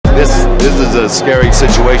this is a scary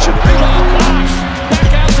situation.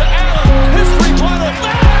 Back out to Allen. His three-pointer.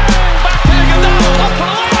 Bang! Back to Iguodala. Up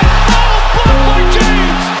for the layup. Oh, blocked by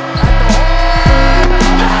James.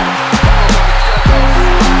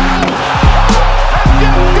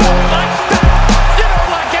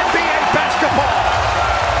 Like NBA basketball.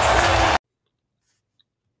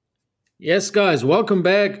 Yes, guys, welcome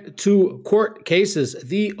back to Court Cases,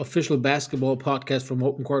 the official basketball podcast from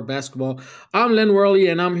Open Court Basketball. I'm Len Worley,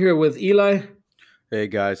 and I'm here with Eli. Hey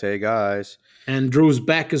guys. And Drew's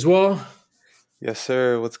back as well. Yes,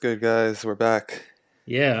 sir. What's good, guys? We're back.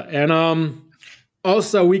 Yeah, and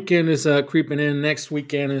All-Star Weekend is creeping in. Next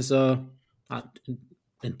weekend is in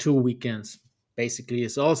 2 weekends. Basically,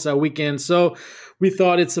 it's All-Star Weekend. So we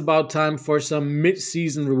thought it's about time for some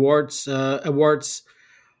mid-season awards.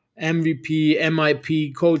 MVP,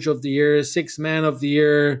 MIP, Coach of the Year, Sixth Man of the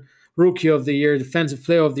Year, Rookie of the Year, Defensive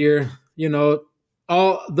Player of the Year,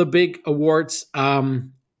 all the big awards.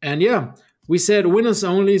 And yeah, we said winners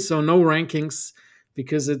only, so no rankings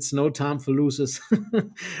because it's no time for losers.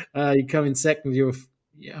 You come in second, you're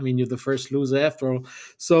the first loser after all.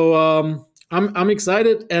 So I'm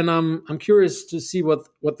excited, and I'm curious to see what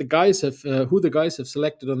the guys have, who the guys have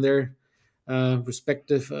selected on their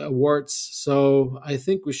respective awards. So I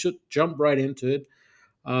think we should jump right into it.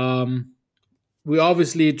 We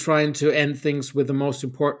obviously trying to end things with the most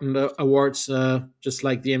important awards, just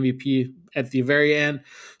like the MVP at the very end.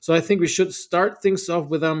 So I think we should start things off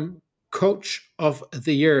with Coach of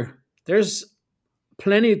the Year. There's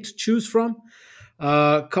plenty to choose from.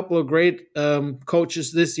 A couple of great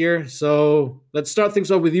coaches this year. So let's start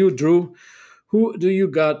things off with you, Drew. Who do you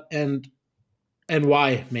got and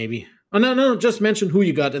why, maybe? Oh, no, just mention who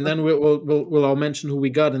you got, and then we'll all mention who we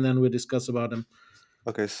got, and then we'll discuss about him.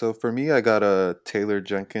 Okay, so for me, I got Taylor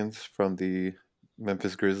Jenkins from the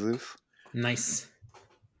Memphis Grizzlies. Nice.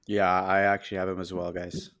 Yeah, I actually have him as well,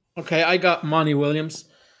 guys. Okay, I got Monty Williams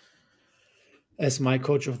as my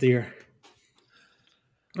Coach of the Year.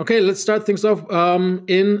 Okay, let's start things off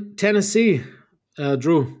in Tennessee.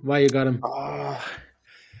 Drew, why you got him? I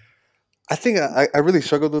think I really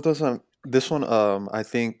struggled with this one. I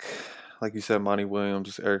think, like you said, Monty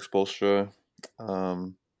Williams, Eric Spoelstra,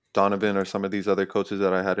 Donovan, or some of these other coaches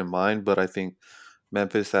that I had in mind. But I think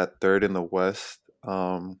Memphis at third in the West,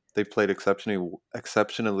 they played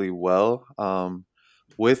exceptionally well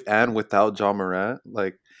with and without John Morant.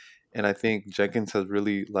 And I think Jenkins has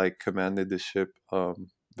really commanded the ship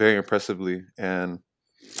very impressively, and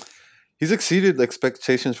he's exceeded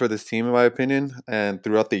expectations for this team, in my opinion. And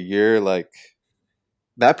throughout the year,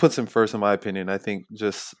 that puts him first, in my opinion. I think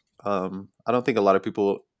I don't think a lot of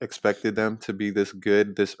people expected them to be this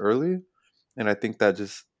good this early. And I think that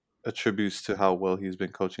just attributes to how well he's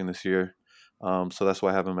been coaching this year. So that's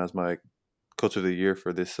why I have him as my Coach of the Year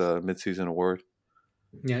for this midseason award.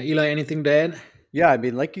 Yeah, Eli, anything to add? Yeah, I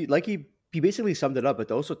mean, he basically summed it up,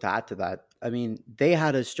 but also to add to that, I mean, they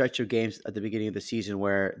had a stretch of games at the beginning of the season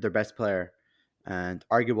where their best player and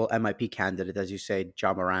arguable MIP candidate, as you say,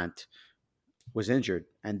 John Morant, was injured,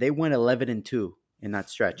 and they went 11-2 in that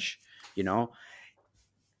stretch.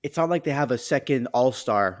 It's not like they have a second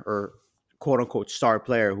all-star or quote unquote star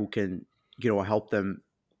player who can, help them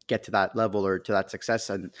get to that level or to that success.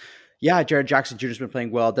 And yeah, Jaren Jackson Jr. has been playing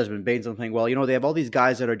well. Desmond Bane's been playing well. They have all these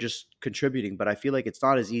guys that are just contributing, but I feel like it's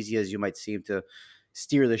not as easy as you might seem to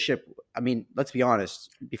steer the ship. I mean, let's be honest.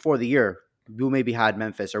 Before the year, we maybe had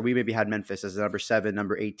Memphis as the number 7,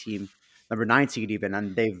 number 8 team, number 9 seed even,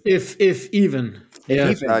 and they've if even.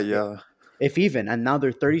 If even, and now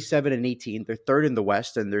they're 37-18. They're third in the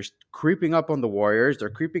West, and they're creeping up on the Warriors. They're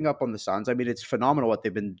creeping up on the Suns. I mean, it's phenomenal what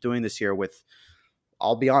they've been doing this year with,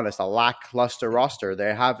 I'll be honest, a lackluster roster.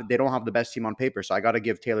 They don't have the best team on paper, so I got to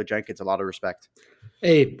give Taylor Jenkins a lot of respect.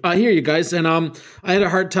 Hey, I hear you guys, and I had a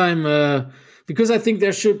hard time because I think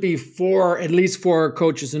there should be at least four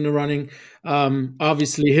coaches in the running.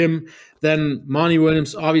 Obviously him, then Monty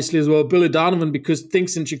Williams, obviously as well, Billy Donovan, because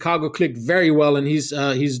things in Chicago clicked very well, and he's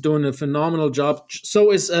doing a phenomenal job.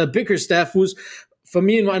 So is Bickerstaff, who's, for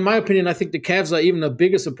me, in my opinion, I think the Cavs are even a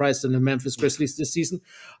bigger surprise than the Memphis Grizzlies this season.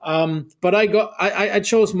 But I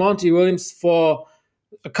chose Monty Williams for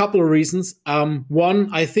a couple of reasons. One,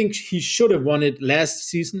 I think he should have won it last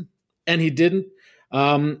season, and he didn't.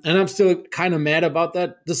 And I'm still kind of mad about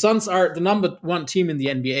that. The Suns are the number 1 team in the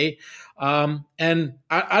NBA. And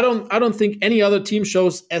I don't think any other team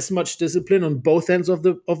shows as much discipline on both ends of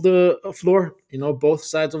the floor. Both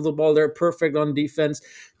sides of the ball. They're perfect on defense.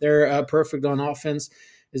 They're perfect on offense.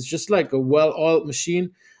 It's just like a well-oiled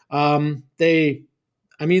machine. They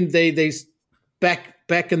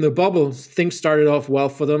back in the bubble, things started off well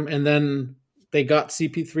for them, and then they got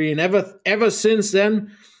CP3, and ever since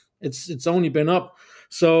then, it's only been up.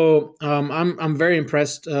 So I'm very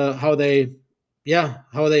impressed how they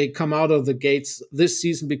come out of the gates this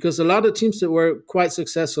season, because a lot of teams that were quite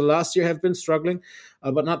successful last year have been struggling,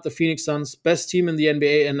 but not the Phoenix Suns, best team in the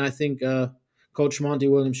NBA, and I think Coach Monty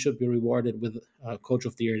Williams should be rewarded with Coach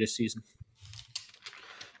of the Year this season.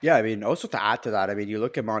 Yeah, I mean, also to add to that, I mean, you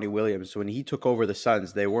look at Monty Williams, when he took over the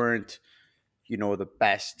Suns, they weren't, the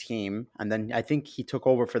best team. And then I think he took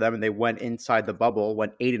over for them and they went inside the bubble,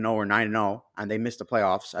 went 8-0 or 9-0, and they missed the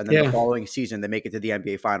playoffs. And then the following season, they make it to the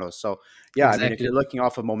NBA Finals. So, yeah, exactly. I mean, if you're looking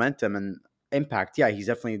off of momentum and impact, yeah, he's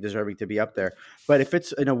definitely deserving to be up there. But if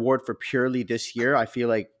it's an award for purely this year, I feel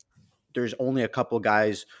like there's only a couple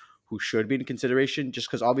guys who should be in consideration, just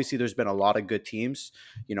because obviously there's been a lot of good teams,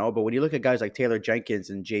 but when you look at guys like Taylor Jenkins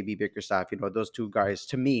and JB Bickerstaff, those two guys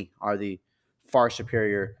to me are the far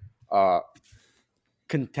superior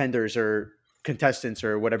contenders or contestants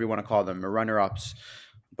or whatever you want to call them, or runner-ups.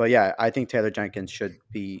 But yeah, I think Taylor Jenkins should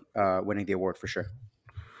be winning the award for sure.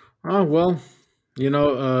 Oh, well,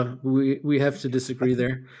 we have to disagree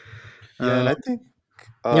there. Yeah, and I think,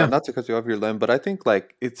 not to cut you off here, Len, but I think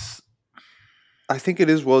I think it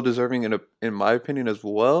is well deserving in my opinion as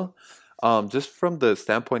well. Just from the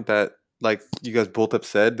standpoint that, like you guys both have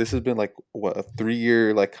said, this has been a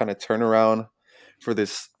 3-year kind of turnaround for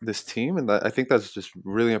this team, and I think that's just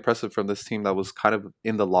really impressive from this team that was kind of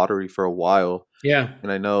in the lottery for a while. Yeah,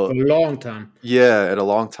 and I know for a long time. Yeah, at a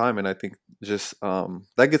long time, and I think just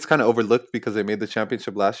that gets kind of overlooked because they made the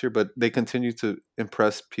championship last year, but they continue to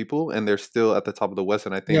impress people, and they're still at the top of the West,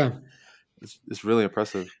 and I think. It's really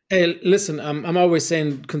impressive. Hey, listen, I'm always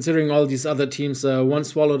saying, considering all these other teams, one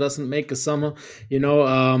swallow doesn't make a summer.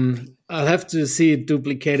 I'll have to see it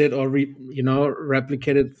duplicated or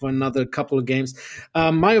replicated for another couple of games.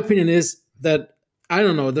 My opinion is that I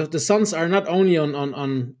don't know. The Suns are not only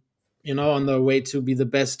on their way to be the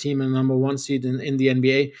best team and number one seed in the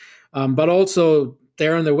NBA, but also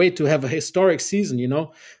they're on their way to have a historic season.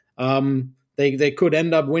 They could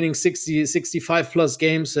end up winning 60, 65 plus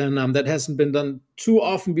games, and that hasn't been done too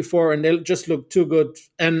often before, and they just look too good.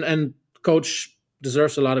 And coach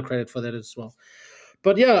deserves a lot of credit for that as well.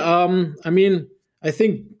 But yeah, I mean, I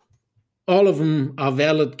think all of them are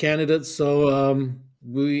valid candidates. So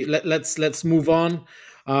let's move on.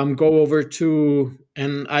 Go over to,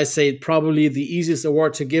 and I say probably the easiest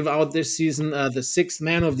award to give out this season, the Sixth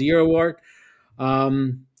Man of the Year award.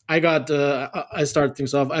 I start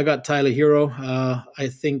things off. I got Tyler Hero. I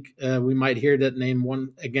think we might hear that name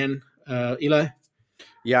one again. Eli?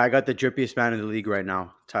 Yeah, I got the drippiest man in the league right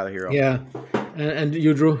now, Tyler Hero. Yeah. And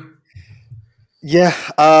you, Drew? Yeah.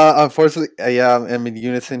 Unfortunately, I'm in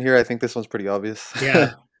unison here. I think this one's pretty obvious.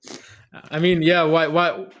 Yeah. I mean, yeah,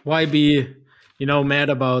 why be, mad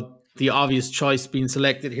about the obvious choice being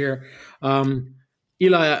selected here?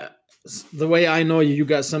 Eli, the way I know you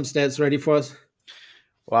got some stats ready for us.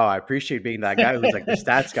 Wow, I appreciate being that guy who's like the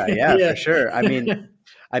stats guy. Yeah, for sure. I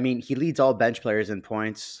mean, he leads all bench players in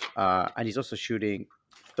points, and he's also shooting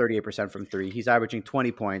 38% from three. He's averaging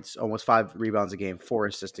 20 points, almost 5 rebounds a game, 4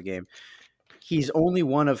 assists a game. He's only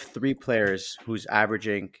one of 3 players who's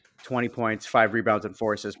averaging 20 points, 5 rebounds, and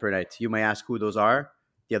 4 assists per night. You may ask who those are.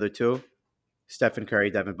 The other two, Stephen Curry,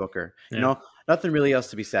 Devin Booker. Yeah. Nothing really else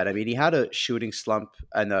to be said. I mean, he had a shooting slump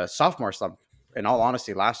and a sophomore slump. In all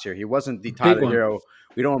honesty, last year he wasn't the Tyler Hero.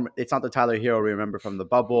 It's not the Tyler Hero we remember from the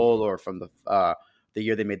bubble or from the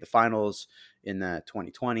year they made the finals in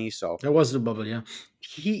 2020. So that was the bubble, yeah.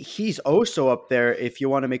 He's also up there if you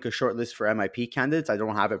want to make a short list for MIP candidates. I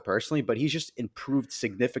don't have it personally, but he's just improved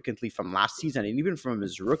significantly from last season and even from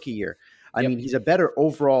his rookie year. I mean, he's a better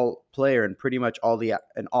overall player in pretty much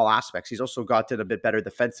in all aspects. He's also gotten a bit better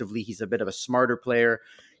defensively. He's a bit of a smarter player.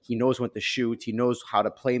 He knows when to shoot. He knows how to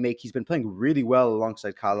play make. He's been playing really well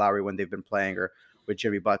alongside Kyle Lowry when they've been playing, or with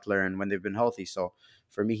Jimmy Butler and when they've been healthy. So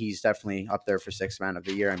for me, he's definitely up there for Sixth Man of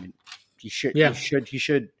the Year. I mean, he should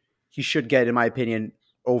get, in my opinion,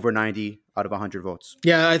 over 90 out of 100 votes.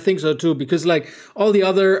 Yeah, I think so too, because all the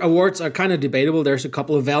other awards are kind of debatable. There's a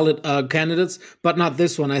couple of valid candidates, but not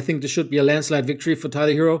this one. I think this should be a landslide victory for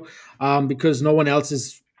Tyler Hero, because no one else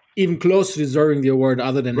is even close to deserving the award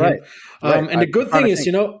other than him. And the good thing is,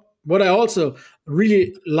 what I also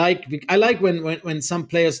really like, I like when some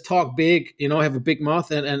players talk big, have a big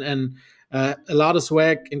mouth and a lot of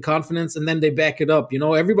swag and confidence, and then they back it up.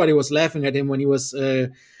 Everybody was laughing at him when he was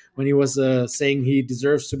saying he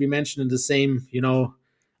deserves to be mentioned in the same,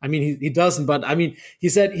 I mean, he doesn't, but I mean, he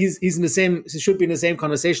said he should be in the same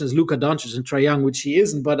conversation as Luka Doncic and Trae Young, which he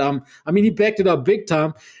isn't. But I mean, he backed it up big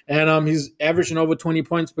time, and he's averaging over 20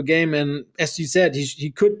 points per game. And as you said, he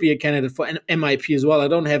could be a candidate for an MIP as well. I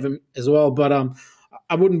don't have him as well, but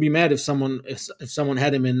I wouldn't be mad if someone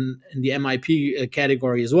had him in the MIP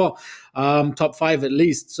category as well, top 5 at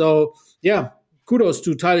least. So yeah, kudos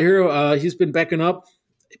to Tyler Hero. He's been backing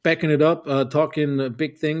it up, talking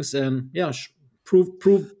big things, and yeah.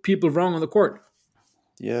 Prove people wrong on the court.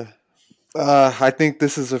 Yeah. I think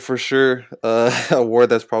this is a for sure award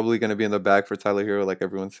that's probably going to be in the bag for Tyler Hero, like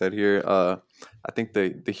everyone said here. I think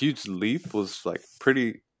the huge leap was like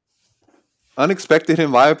pretty unexpected in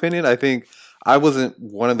my opinion. I think I wasn't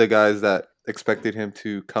one of the guys that expected him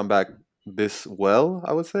to come back this well,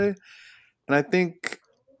 I would say. And I think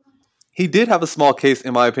he did have a small case,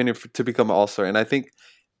 in my opinion, to become an all-star. And I think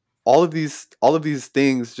all of these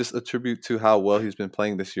things just attribute to how well he's been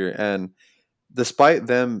playing this year. And despite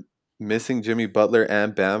them missing Jimmy Butler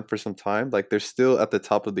and Bam for some time, like they're still at the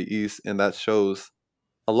top of the East, and that shows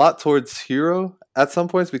a lot towards Hero at some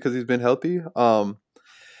points because he's been healthy. But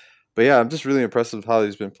yeah, I'm just really impressed with how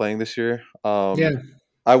he's been playing this year. I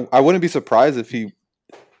wouldn't be surprised if he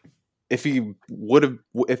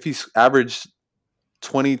averaged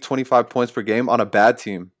 20-25 points per game on a bad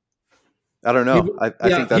team. I don't know. I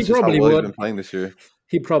think that's just how well he's been playing this year.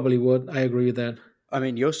 He probably would. I agree with that. I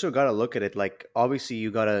mean, you also got to look at it like, obviously you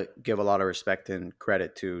got to give a lot of respect and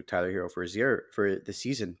credit to Tyler Hero for the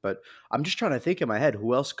season. But I'm just trying to think in my head,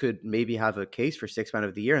 who else could maybe have a case for Sixth Man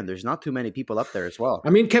of the Year? And there's not too many people up there as well. I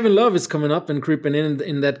mean, Kevin Love is coming up and creeping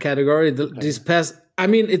in that category. I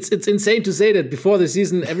mean, it's insane to say that before the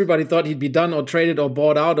season, everybody thought he'd be done or traded or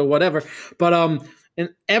bought out or whatever. But and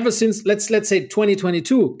ever since, let's say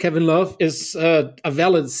 2022, Kevin Love is a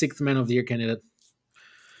valid Sixth Man of the Year candidate.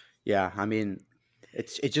 Yeah, I mean,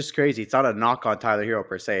 it's just crazy. It's not a knock on Tyler Hero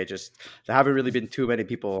per se. It just there haven't really been too many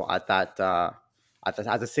people at that as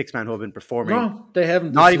a sixth man who have been performing. No, they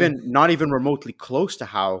haven't. Not even remotely close to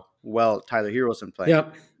how well Tyler Hero's been playing. Yeah,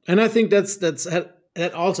 and I think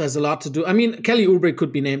that also has a lot to do. I mean, Kelly Oubre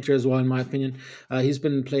could be named here as well, in my opinion. He's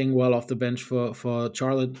been playing well off the bench for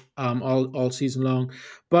Charlotte all season long.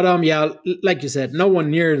 But yeah, like you said, no one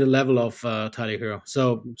near the level of Tyler Hero.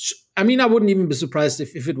 So I mean, I wouldn't even be surprised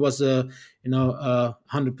if it was a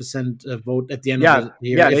 100% vote at the end of the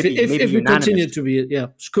year. Yeah, if we continue to be,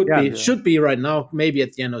 should be right now, maybe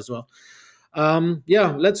at the end as well.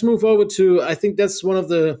 Let's move over to, I think that's one of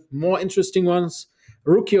the more interesting ones,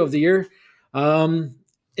 Rookie of the Year.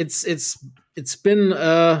 It's been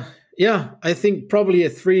I think probably a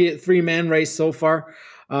three man race so far.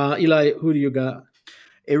 Eli, who do you got?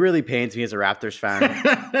 It really pains me as a Raptors fan.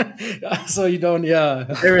 So you don't, yeah.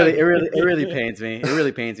 It really pains me. It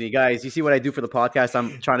really pains me, guys. You see what I do for the podcast?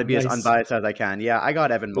 I'm trying to be as unbiased as I can. Yeah, I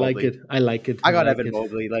got Evan Mobley. I like it. I got Evan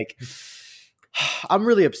Mobley. Like, I'm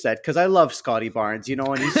really upset because I love Scotty Barnes,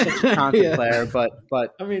 and he's such a talented player.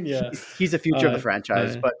 But I mean, he's the future of the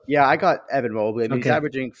franchise. But yeah, I got Evan Mobley. I mean, he's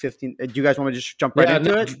averaging 15. Do you guys want me to just jump right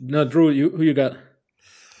into it? No, Drew, who you got?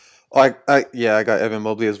 I got Evan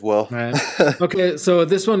Mobley as well. Right. Okay, so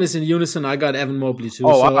this one is in unison. I got Evan Mobley too.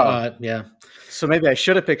 Wow. So maybe I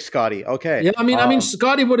should have picked Scotty. Okay. Yeah, I mean,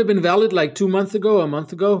 Scotty would have been valid like a month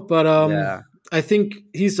ago, but I think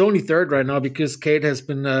he's only third right now because Kate has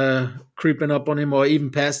been creeping up on him or even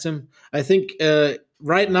past him. I think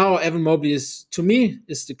right now Evan Mobley is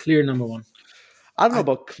the clear number one. I don't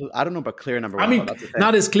know about clear number one. I mean,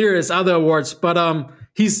 not as clear as other awards, but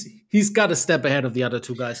he's got a step ahead of the other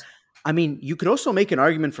two guys. I mean, you could also make an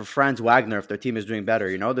argument for Franz Wagner if their team is doing better.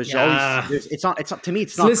 There's always it's not to me.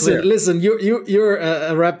 It's not clear. Listen, you're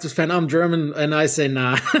a Raptors fan. I'm German, and I say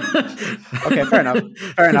nah. Okay,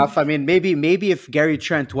 fair enough. I mean, maybe if Gary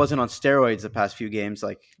Trent wasn't on steroids the past few games,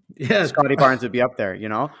 Scotty Barnes would be up there.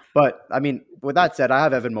 But I mean, with that said, I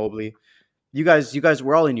have Evan Mobley. You guys,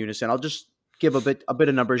 we're all in unison. I'll just give a bit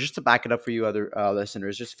of numbers just to back it up for you other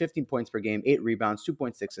listeners. Just 15 points per game, 8 rebounds,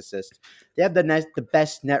 2.6 assists. They have the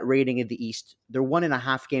best net rating in the East. They're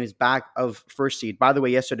 1.5 games back of first seed. By the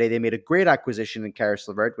way, yesterday they made a great acquisition in Karis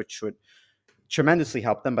LeVert, which would tremendously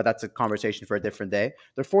help them, but that's a conversation for a different day.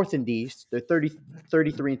 They're fourth in the East. They're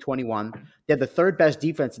 33-21. They have the third best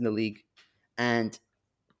defense in the league. And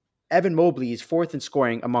Evan Mobley is fourth in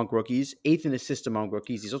scoring among rookies, 8th in assists among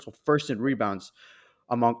rookies. He's also first in rebounds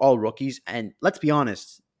among all rookies. And let's be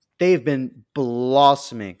honest, they've been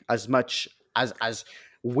blossoming as much as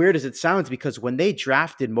weird as it sounds, because when they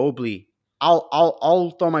drafted Mobley,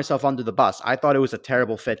 I'll throw myself under the bus. I thought it was a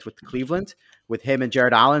terrible fit with Cleveland, with him and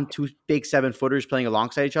Jared Allen, two big 7-footers playing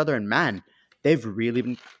alongside each other. And man, they've really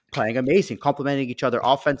been playing amazing, complementing each other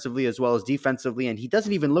offensively as well as defensively. And he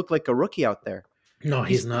doesn't even look like a rookie out there. No,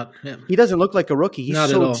 he's not. Yeah. He doesn't look like a rookie. He's Not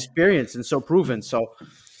at so all. experienced and so proven. So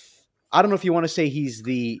I don't know if you want to say he's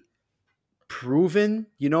the proven,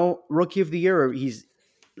 rookie of the year, or he's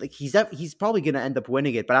probably going to end up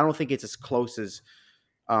winning it, but I don't think it's as close as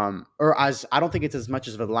I don't think it's as much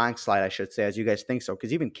of a landslide, I should say, as you guys think so.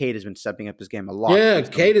 Because even Cade has been stepping up his game a lot. Yeah,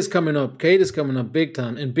 Cade is coming up. Cade is coming up big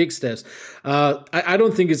time in big steps. I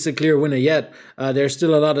don't think it's a clear winner yet. There's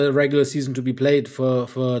still a lot of regular season to be played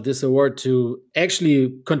for this award to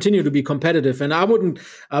actually continue to be competitive. And I wouldn't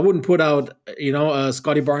put out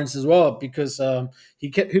Scotty Barnes as well, because he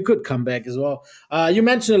could come back as well. You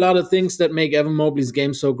mentioned a lot of things that make Evan Mobley's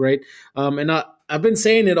game so great, and I've been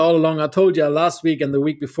saying it all along. I told you last week and the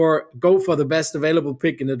week before, go for the best available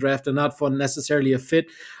pick in the draft and not for necessarily a fit,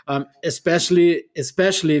 especially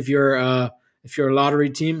if you're a lottery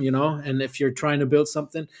team, and if you're trying to build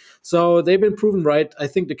something. So they've been proven right. I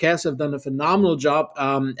think the Cavs have done a phenomenal job.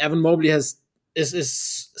 Evan Mobley is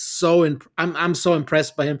so I'm so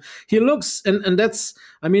impressed by him. He looks, and that's,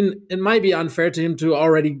 I mean, it might be unfair to him to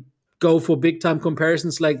already go for big time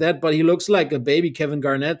comparisons like that, but he looks like a baby Kevin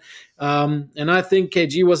Garnett. And I think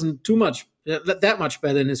KG wasn't that much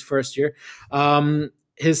better in his first year.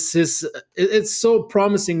 It's so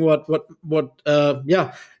promising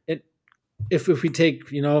if we take,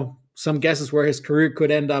 some guesses where his career could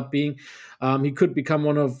end up being, he could become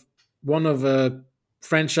one of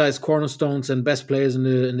franchise cornerstones and best players in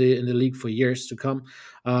the league for years to come.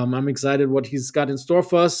 I'm excited what he's got in store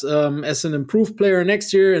for us as an improved player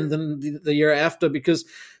next year and then the year after, because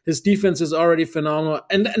his defense is already phenomenal,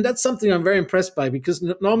 and that's something I'm very impressed by, because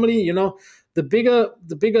normally, the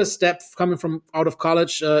bigger step coming from out of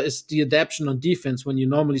college is the adaptation on defense when you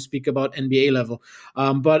normally speak about NBA level.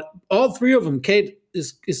 But all three of them, Cade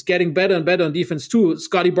is getting better and better on defense too.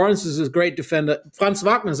 Scotty Barnes is a great defender. Franz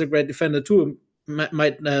Wagner is a great defender too.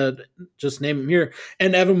 Might just name him here,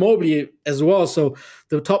 and Evan Mobley as well. So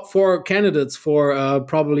the top four candidates for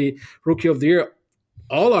probably Rookie of the Year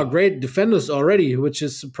all are great defenders already, which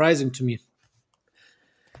is surprising to me.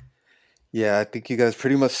 Yeah, I think you guys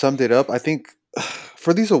pretty much summed it up. I think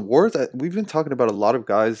for these awards, we've been talking about a lot of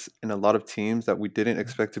guys and a lot of teams that we didn't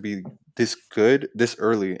expect to be this good this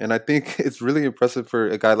early. And I think it's really impressive for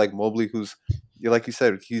a guy like Mobley, who's, like you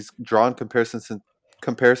said, he's drawn comparisons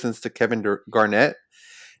to Kevin Garnett.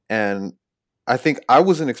 And I think I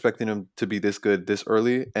wasn't expecting him to be this good this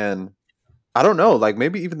early. And I don't know, like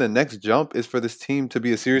maybe even the next jump is for this team to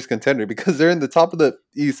be a serious contender, because they're in the top of the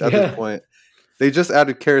East at this point. They just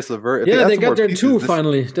added Karis LeVert. They got their two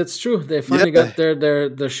finally. That's true. They finally got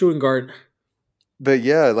their shooting guard. But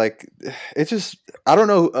yeah, like it's just, I don't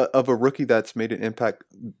know of a rookie that's made an impact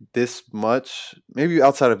this much. Maybe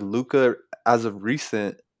outside of Luka as of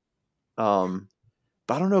recent. But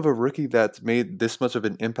I don't know of a rookie that's made this much of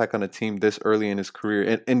an impact on a team this early in his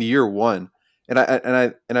career in year one. And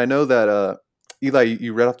I know that Eli,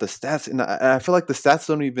 you read off the stats, and I feel like the stats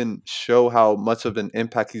don't even show how much of an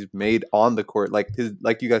impact he's made on the court. Like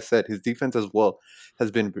you guys said, his defense as well has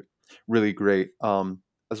been really great,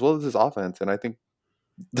 as well as his offense. And I think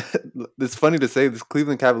it's funny to say this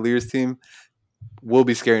Cleveland Cavaliers team will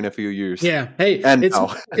be scary in a few years. Yeah. Hey, and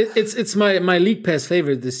it's my league pass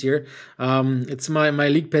favorite this year. It's my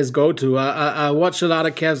league pass go-to. I watch a lot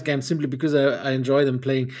of Cavs games simply because I enjoy them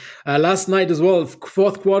playing. Last night as well,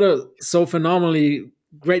 fourth quarter, so phenomenally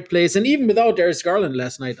great plays, and even without Darius Garland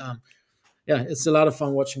last night. It's a lot of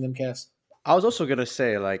fun watching them Cavs. I was also gonna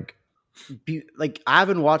say I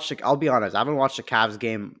haven't watched. I'll be honest, I haven't watched a Cavs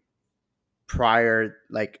game prior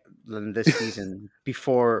than this season,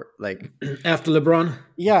 before after LeBron.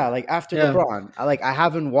 After LeBron. I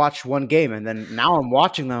haven't watched one game, and then now I'm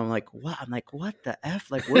watching them. I'm like, what? I'm like, what the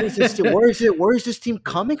F? Like, where is this team? Where is this team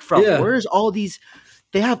coming from? Yeah. Where's all these?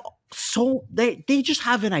 They have they just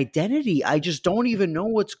have an identity. I just don't even know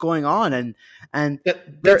what's going on, and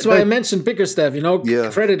that's why I mentioned Bickerstaff.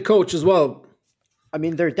 Credit coach as well. I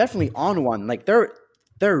mean, they're definitely on one.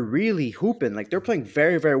 They're really hooping. They're playing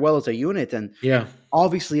very, very well as a unit. And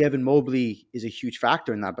obviously Evan Mobley is a huge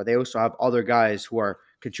factor in that, but they also have other guys who are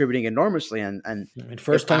contributing enormously. And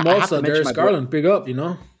first time also, Darius Garland, big up,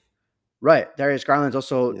 Right. Darius Garland's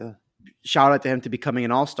also, shout out to him to becoming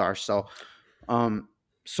an all-star. So,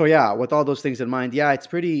 with all those things in mind, it's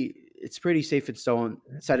pretty set in stone,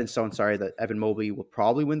 that Evan Mobley will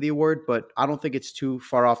probably win the award, but I don't think it's too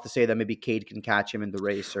far off to say that maybe Cade can catch him in the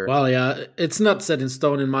race. It's not set in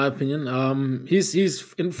stone in my opinion. He's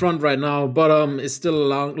in front right now, but it's still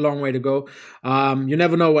a long way to go. You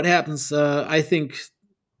never know what happens. I think,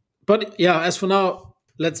 but as for now,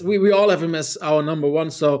 we all have him as our number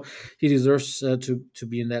one, so he deserves to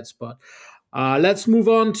be in that spot. Let's move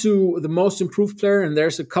on to the most improved player, and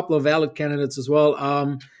there's a couple of valid candidates as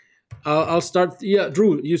well. I'll start. Yeah,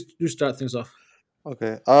 Drew, you start things off.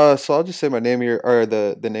 Okay. So I'll just say my name here, or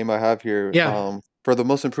the name I have here. Yeah. For the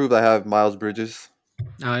most improved, I have Miles Bridges.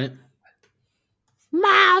 All right.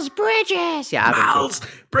 Miles Bridges. Yeah, Miles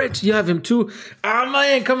Bridges. You have him too. Oh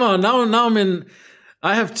man, come on. Now I'm in.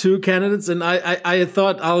 I have two candidates, and I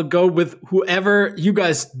thought I'll go with whoever you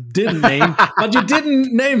guys didn't name, but you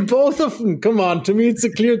didn't name both of them. Come on, to me it's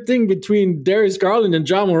a clear thing between Darius Garland and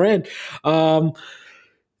Ja Morant.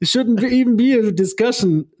 It shouldn't even be a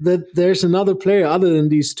discussion that there's another player other than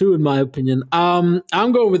these two, in my opinion. I'm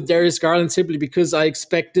going with Darius Garland simply because I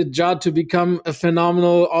expected Ja to become a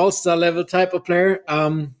phenomenal all-star level type of player.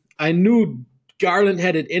 I knew Garland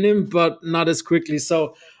had it in him, but not as quickly.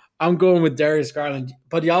 So I'm going with Darius Garland.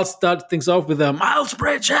 But y'all start things off with Miles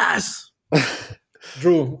Bridges.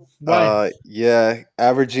 Drew, why? Yeah,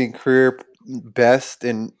 averaging career best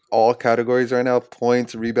in all categories right now: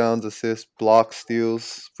 points, rebounds, assists, blocks,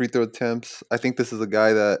 steals, free throw attempts. I think this is a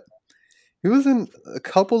guy that he was in a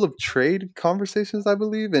couple of trade conversations, I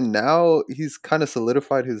believe, and now he's kind of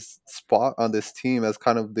solidified his spot on this team as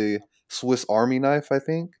kind of the Swiss Army knife, I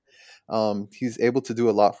think. He's able to do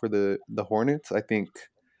a lot for the Hornets. I think,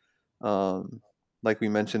 like we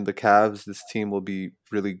mentioned, the Cavs, this team will be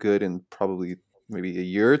really good in probably maybe a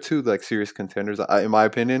year or two, like serious contenders, in my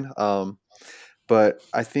opinion. But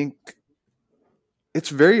I think it's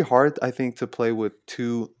very hard, I think, to play with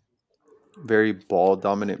two very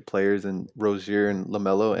ball-dominant players in Rozier and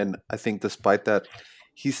LaMelo. And I think despite that,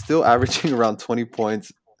 he's still averaging around 20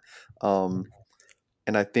 points. And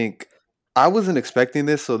I think I wasn't expecting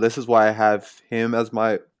this, so this is why I have him as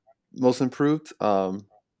my most improved.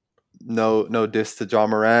 No diss to Ja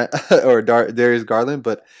Morant or Darius Garland,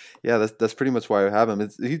 but yeah, that's pretty much why I have him.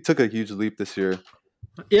 He took a huge leap this year.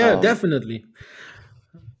 Yeah, definitely.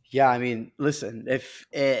 Yeah, I mean, listen,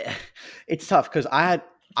 it's tough because I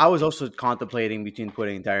was also contemplating between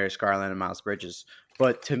putting Darius Garland and Miles Bridges,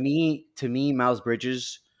 but to me, Miles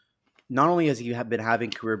Bridges, not only has he been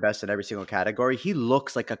having career best in every single category, he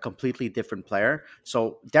looks like a completely different player.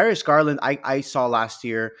 So Darius Garland, I saw last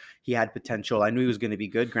year he had potential. I knew he was going to be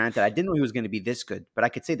good. Granted, I didn't know he was going to be this good, but I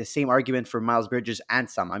could say the same argument for Miles Bridges and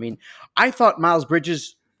some. I mean, I thought Miles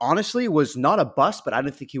Bridges honestly was not a bust, but I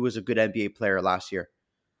didn't think he was a good NBA player last year.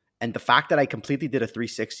 And the fact that I completely did a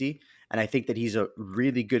 360, and I think that he's a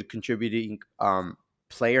really good contributing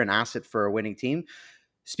player and asset for a winning team,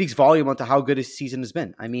 speaks volume onto how good his season has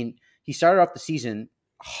been. I mean, he started off the season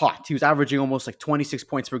hot. He was averaging almost like 26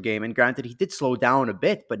 points per game. And granted, he did slow down a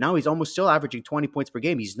bit, but now he's almost still averaging 20 points per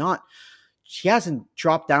game. He hasn't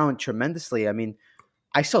dropped down tremendously. I mean,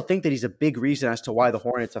 I still think that he's a big reason as to why the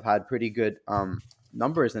Hornets have had pretty good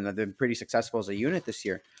numbers and have been pretty successful as a unit this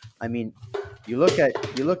year. I mean, you look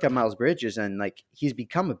at Miles Bridges and like he's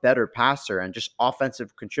become a better passer and just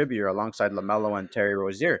offensive contributor alongside LaMelo and Terry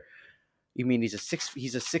Rozier. I mean, he's a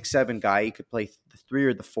 6'7" guy. He could play the 3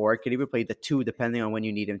 or the 4. Could even play the 2 depending on when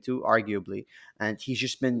you need him to, arguably. And he's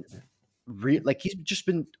just been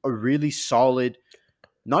a really solid.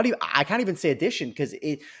 Not even I can't even say addition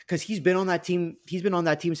because he's been on that team. He's been on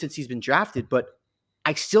that team since he's been drafted. But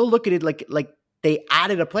I still look at it like they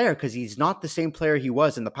added a player because he's not the same player he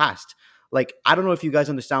was in the past. Like, I don't know if you guys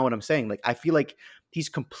understand what I'm saying. Like, I feel like he's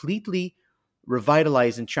completely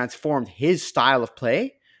revitalized and transformed his style of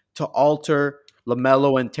play to alter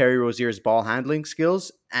LaMelo and Terry Rozier's ball handling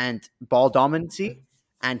skills and ball dominancy.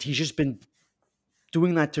 And he's just been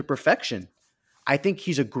doing that to perfection. I think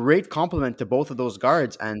he's a great compliment to both of those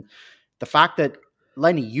guards. And the fact that,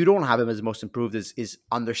 Lenny, you don't have him as most improved is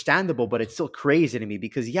understandable, but it's still crazy to me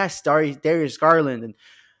because, yes, Darius Garland and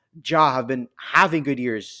Ja have been having good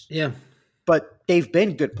years. Yeah. But they've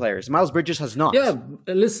been good players. Miles Bridges has not. Yeah,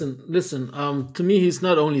 listen. To me, he's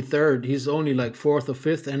not only third; he's only like fourth or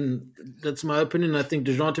fifth, and that's my opinion. I think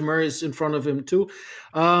DeJounte Murray is in front of him too.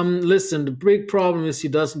 Listen, the big problem is he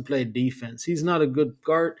doesn't play defense. He's not a good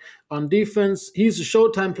guard on defense. He's a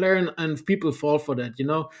Showtime player, and people fall for that. You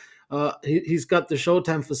know, he's got the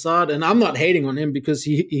Showtime facade, and I'm not hating on him because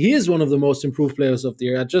he is one of the most improved players of the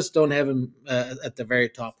year. I just don't have him at the very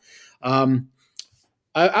top.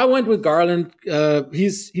 I went with Garland.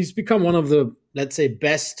 He's become one of the, let's say,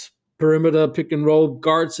 best perimeter pick and roll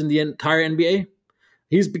guards in the entire NBA.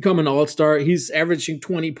 He's become an all-star. He's averaging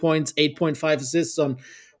 20 points, 8.5 assists on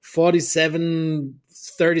 47,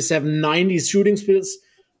 37, 90 shooting splits.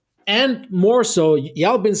 And more so,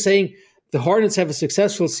 y'all been saying the Hornets have a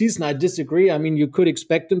successful season. I disagree. I mean, you could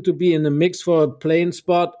expect them to be in the mix for a playing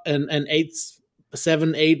spot and eighth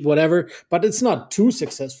 7, 8, whatever, but it's not too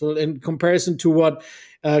successful in comparison to what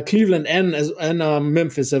Cleveland and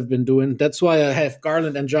Memphis have been doing. That's why I have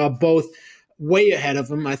Garland and Ja both way ahead of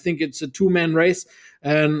him. I think it's a 2-man race,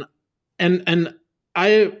 and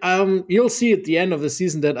I you'll see at the end of the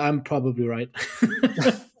season that I'm probably right.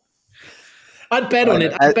 I'd bet on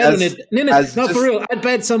it. I'd bet on it. No, for real. I'd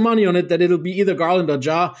bet some money on it that it'll be either Garland or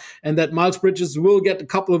Ja, and that Miles Bridges will get a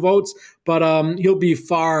couple of votes, but he'll be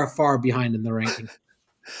far, far behind in the ranking.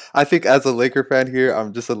 I think as a Laker fan here,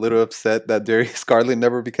 I'm just a little upset that Darius Garland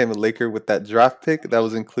never became a Laker with that draft pick that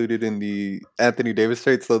was included in the Anthony Davis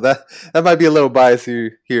trade. So that might be a little bias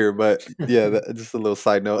here, but yeah, just a little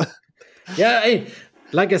side note. Yeah, hey,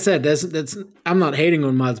 like I said, that's I'm not hating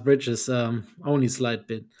on Miles Bridges, only slight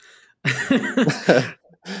bit.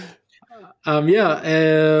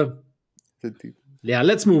 Yeah,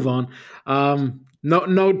 let's move on.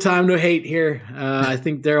 No time to hate here. I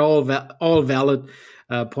think they're all valid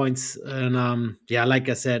points, and like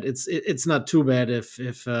I said, it's not too bad if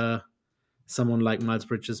someone like Miles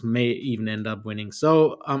Bridges may even end up winning.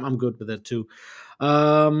 So I'm good with that too.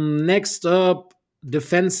 Next up,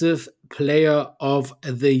 defensive player of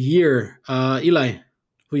the year. Eli,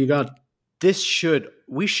 who you got?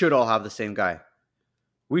 We should all have the same guy.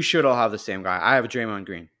 I have Draymond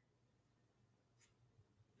Green.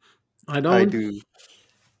 I don't. I do.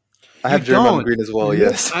 I have Draymond Green as well,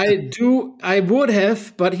 yes. I do. I would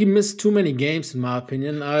have, but he missed too many games, in my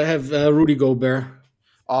opinion. I have Rudy Gobert.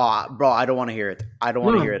 Oh, bro, I don't want to hear it.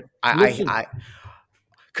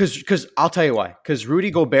 Because I'll tell you why. Because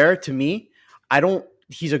Rudy Gobert, to me,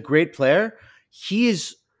 he's a great player. He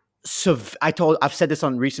is I've said this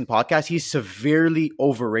on recent podcasts. He's severely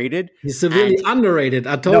overrated. He's severely underrated.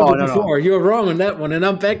 I told you before. You were wrong on that one, and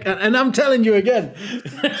I'm back. And I'm telling you again.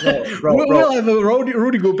 We'll have a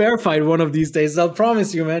Rudy Gobert fight one of these days. I'll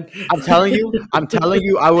promise you, man. I'm telling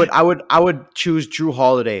you. I would choose Drew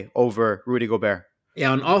Holiday over Rudy Gobert.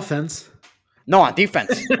 Yeah, on offense. No, on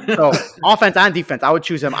defense. So offense and defense, I would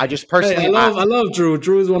choose him. I just personally, I love Drew.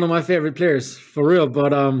 Drew is one of my favorite players for real.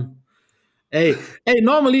 But Hey,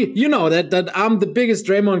 normally, you know that I'm the biggest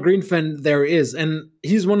Draymond Green fan there is, and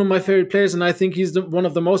he's one of my favorite players, and I think he's one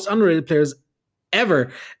of the most underrated players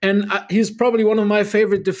ever, and he's probably one of my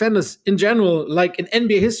favorite defenders in general, like in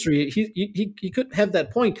NBA history. He could have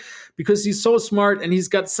that point because he's so smart, and he's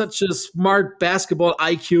got such a smart basketball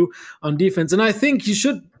IQ on defense, and I think he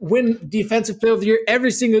should win Defensive Player of the Year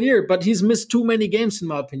every single year, but he's missed too many games, in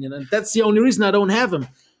my opinion, and that's the only reason I don't have him.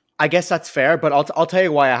 I guess that's fair, but I'll tell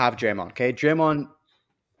you why I have Draymond. Okay, Draymond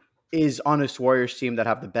is on this Warriors team that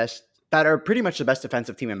are pretty much the best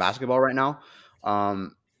defensive team in basketball right now.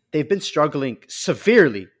 They've been struggling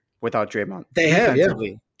severely without Draymond.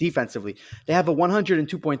 Defensively, they have a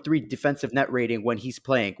 102.3 defensive net rating when he's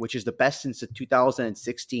playing, which is the best since the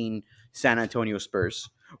 2016 San Antonio Spurs.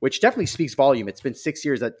 Which definitely speaks volume. It's been 6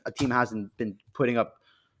 years that a team hasn't been putting up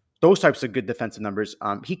those types of good defensive numbers.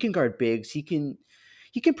 He can guard bigs. He can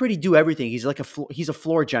pretty do everything. He's like he's a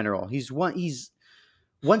floor general. He's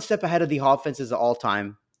one step ahead of the offenses all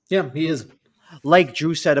time. Yeah, he is. Like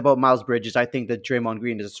Drew said about Miles Bridges, I think that Draymond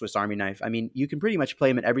Green is a Swiss Army knife. I mean, you can pretty much play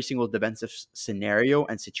him in every single defensive scenario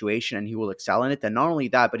and situation, and he will excel in it. And not only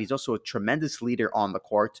that, but he's also a tremendous leader on the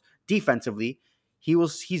court. Defensively,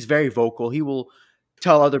 he's very vocal. He will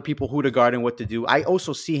tell other people who to guard and what to do. I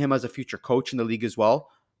also see him as a future coach in the league as well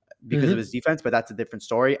because of his defense, but that's a different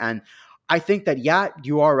story. And I think that, yeah,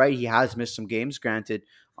 you are right. He has missed some games. Granted,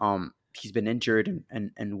 he's been injured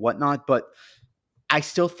and whatnot, but I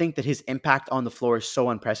still think that his impact on the floor is so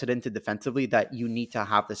unprecedented defensively that you need to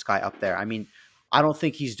have this guy up there. I mean, I don't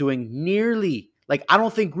think he's doing I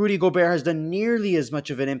don't think Rudy Gobert has done nearly as much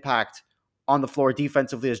of an impact on the floor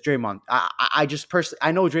defensively as Draymond. I just personally,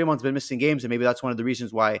 I know Draymond's been missing games, and maybe that's one of the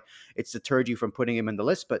reasons why it's deterred you from putting him in the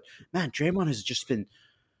list. But man, Draymond has just been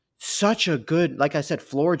such a good, like I said,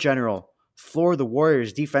 floor the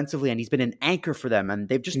Warriors defensively, and he's been an anchor for them, and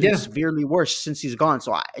they've just been severely worse since he's gone.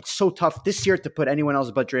 So it's so tough this year to put anyone else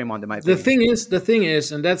but Draymond in my opinion. The thing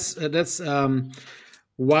is, and that's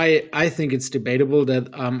why I think it's debatable that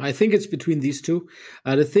I think it's between these two.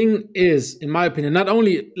 The thing is, in my opinion, not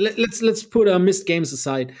only let's put missed games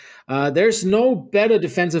aside. There's no better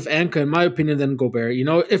defensive anchor, in my opinion, than Gobert. You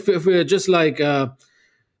know, if we're just like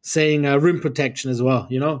saying rim protection as well.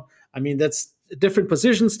 You know, I mean that's different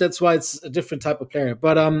positions. That's why it's a different type of player.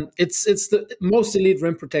 But it's the most elite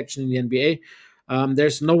rim protection in the NBA.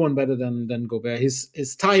 There's no one better than Gobert.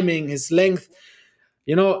 His timing, his length.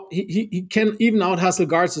 You know, he can even out hustle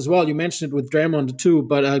guards as well. You mentioned it with Draymond too,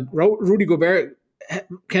 but Rudy Gobert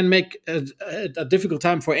can make a difficult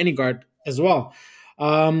time for any guard as well.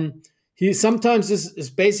 he sometimes is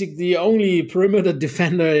basically the only perimeter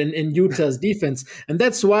defender in Utah's defense. And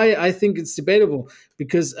that's why I think it's debatable,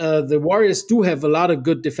 because the Warriors do have a lot of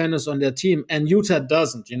good defenders on their team and Utah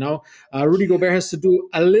doesn't, Rudy Gobert has to do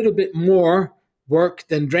a little bit more work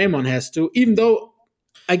than Draymond has to, even though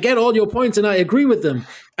I get all your points and I agree with them.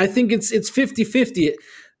 I think it's 50-50.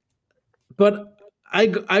 But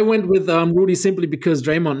I went with Rudy simply because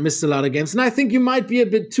Draymond missed a lot of games. And I think you might be a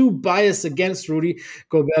bit too biased against Rudy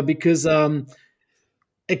Gobert because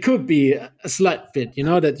it could be a slight fit,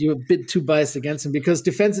 that you're a bit too biased against him because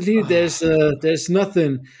defensively there's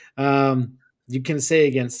nothing you can say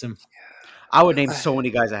against him. I would name so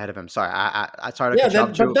many guys ahead of him. Sorry, I started. Yeah,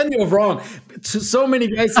 but then you're wrong. So many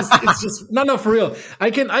guys, it's just no, for real.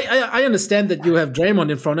 I understand that you have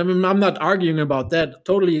Draymond in front of him. I'm not arguing about that.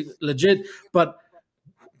 Totally legit. But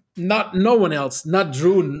no one else, not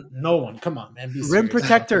Drew. No one. Come on, man. Rim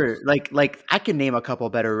protector, like I can name a couple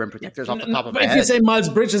better rim protectors off the top of my head. If you say Miles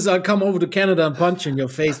Bridges, I'll come over to Canada and punch you in your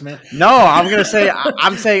face, man. No,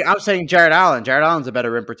 I'm saying Jared Allen. Jared Allen's a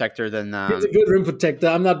better rim protector than. He's a good rim protector.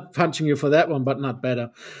 I'm not punching you for that one, but not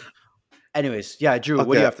better. Anyways, yeah, Drew,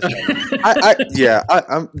 what do you have to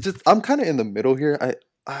say? I'm kind of in the middle here.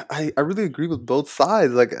 I really agree with both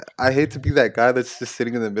sides. Like, I hate to be that guy that's just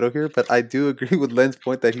sitting in the middle here, but I do agree with Len's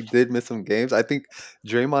point that he did miss some games. I think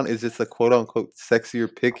Draymond is just a quote unquote sexier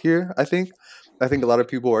pick here. I think a lot of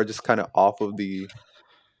people are just kind of off of the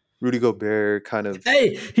Rudy Gobert kind of.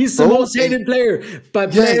 Hey, he's the most hated player by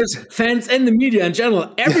players, fans, and the media in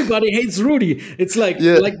general. Everybody hates Rudy. It's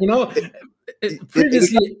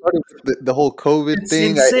previously the whole COVID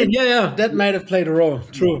thing. Insane. That might have played a role.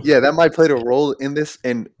 True. Yeah, that might play a role in this.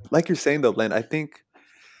 And like you're saying though, Len, I think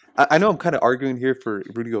I know I'm kind of arguing here for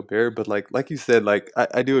Rudy Gobert, but like you said, like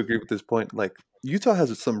I do agree with this point. Like, Utah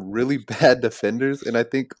has some really bad defenders, and I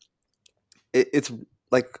think it's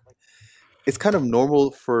kind of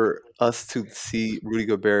normal for us to see Rudy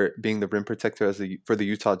Gobert being the rim protector for the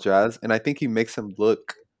Utah Jazz, and I think he makes them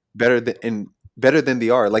look better than they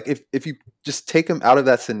are. Like, if you just take him out of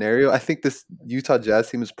that scenario, I think this Utah Jazz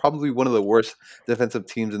team is probably one of the worst defensive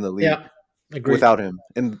teams in the league. Yeah, agreed. Without him,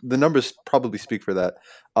 and the numbers probably speak for that.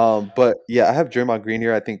 But yeah, I have Draymond Green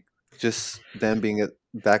here. I think just them being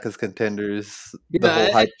back as contenders, the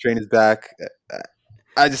whole hype train is back.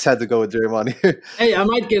 I just had to go with Draymond here. Hey, I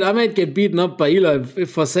might get beaten up by Eli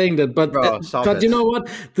for saying that, but you know what?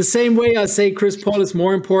 The same way I say Chris Paul is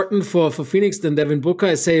more important for Phoenix than Devin Booker,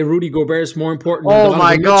 I say Rudy Gobert is more important. Oh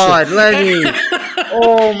my God, Lenny!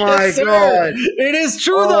 Oh my God! It is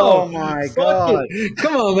true though. Oh my God!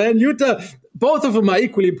 Come on, man, Utah. Both of them are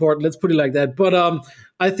equally important. Let's put it like that. But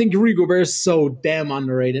I think Rudy Gobert is so damn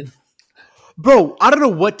underrated. Bro, I don't know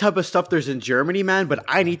what type of stuff there's in Germany, man, but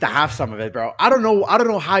I need to have some of it, bro. I don't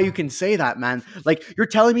know how you can say that, man. Like, you're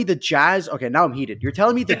telling me the Jazz, okay, now I'm heated. You're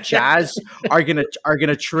telling me the Jazz are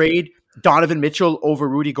gonna trade Donovan Mitchell over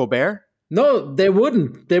Rudy Gobert? No, they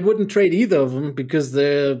wouldn't. They wouldn't trade either of them because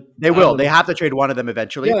they will. They have to trade one of them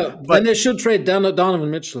eventually. Yeah, but then they should trade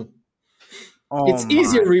Donovan Mitchell. It's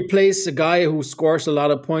easier to replace a guy who scores a lot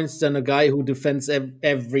of points than a guy who defends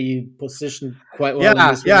every position quite well.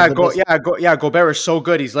 Gobert is so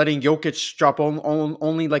good. He's letting Jokic drop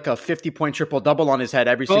only like a 50-point triple-double on his head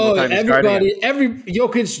every single time he's guarding him. Every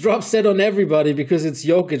Jokic drops that on everybody because it's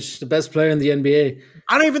Jokic, the best player in the NBA.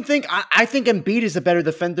 I don't even think I think Embiid is a better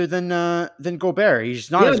defender than Gobert.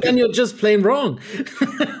 He's not. Yeah, then you're just plain wrong.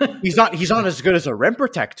 He's not as good as a rim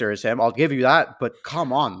protector as him. I'll give you that. But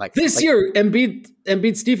come on, this year,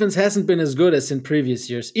 Embiid's defense hasn't been as good as in previous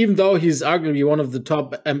years. Even though he's arguably one of the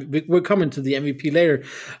top, we're coming to the MVP later.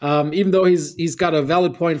 Even though he's got a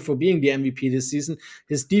valid point for being the MVP this season,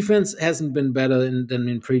 his defense hasn't been better than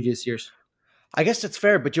in previous years. I guess that's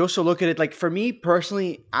fair, but you also look at it like, for me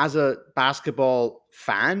personally, as a basketball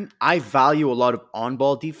fan, I value a lot of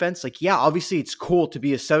on-ball defense. Like, yeah, obviously it's cool to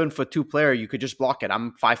be a 7'2" player. You could just block it.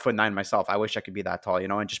 I'm 5'9" myself. I wish I could be that tall,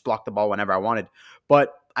 and just block the ball whenever I wanted.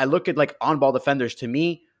 But I look at like on-ball defenders. To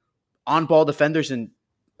me, on-ball defenders and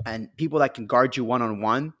people that can guard you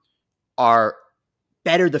one-on-one are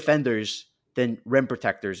better defenders than rim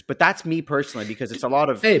protectors. But that's me personally, because it's a lot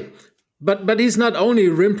of But he's not only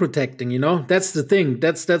rim protecting, That's the thing.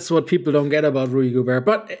 That's what people don't get about Rudy Gobert.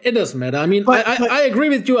 But it doesn't matter. I mean, I agree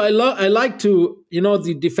with you. I like to,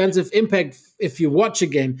 the defensive impact, if you watch a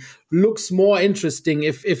game, looks more interesting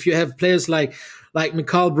if you have players like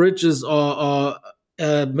Mikal Bridges or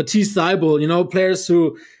Matisse Thybulle, players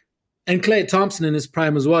who, and Klay Thompson in his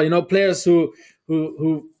prime as well, players who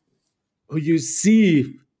you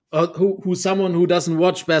see, who someone who doesn't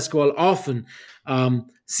watch basketball often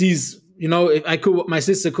sees. if my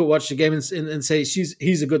sister could watch the game and say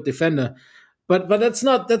he's a good defender. But that's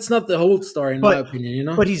not the whole story in my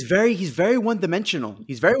opinion, But he's very one-dimensional.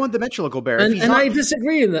 He's very one-dimensional, Gobert. And I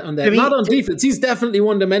disagree on that. Not on defense. He's definitely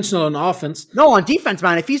one-dimensional on offense. No, on defense,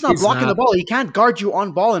 man. If he's not blocking the ball, he can't guard you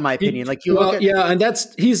on ball, in my opinion. And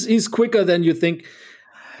he's quicker than you think.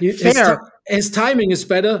 His timing is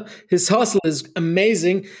better. His hustle is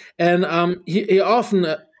amazing, and he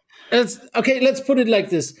often. Let's put it like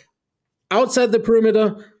this: outside the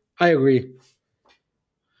perimeter, I agree.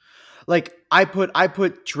 Like I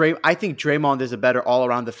think Draymond is a better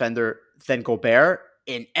all-around defender than Gobert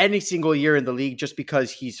in any single year in the league, just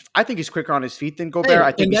because I think he's quicker on his feet than Gobert.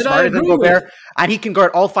 I think he's smarter than Gobert, and he can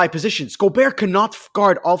guard all 5 positions. Gobert cannot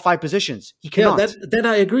guard all 5 positions. He cannot. Yeah, that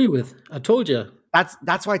I agree with. I told you.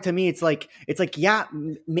 That's why to me it's like yeah,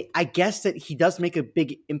 I guess that he does make a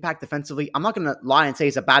big impact defensively. I'm not gonna lie and say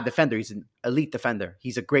he's a bad defender. He's an elite defender.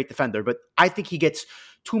 He's a great defender, but I think he gets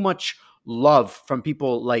too much love from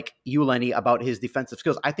people like you, Lenny, about his defensive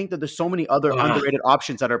skills. I think that there's so many other underrated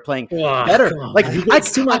options that are playing better. Like he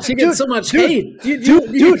gets too much. He gets so much hate.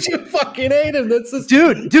 Dude, you fucking hate him. That's just,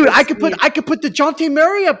 dude. I could put DeJounte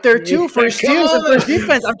Murray up there too for his steals and for his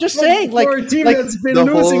defense. I'm just saying, for a team that's been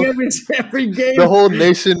losing every game. The whole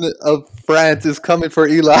nation of France is coming for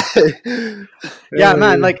Eli. Yeah,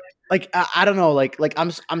 man. Like I don't know, like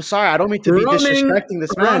I'm sorry, I don't mean to be disrespecting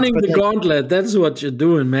this man. Running the gauntlet, that's what you're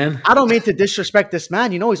doing, man. I don't mean to disrespect this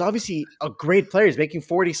man. He's obviously a great player. He's making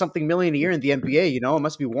 40-something million a year in the NBA. It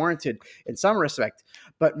must be warranted in some respect.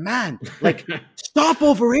 But man, stop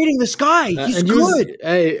overrating this guy. He's good.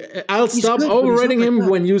 I'll stop overrating him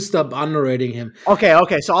when you stop underrating him.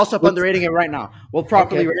 Okay. So I'll stop underrating him right now. We'll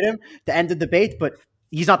properly rate him to end the debate, but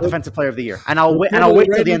he's not Defensive Player of the Year. And I'll wait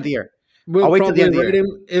till the end of the year. We'll probably rate him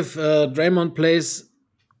if Draymond plays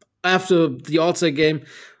after the All-Star game,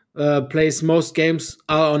 plays most games.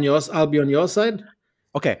 I'll be on your side.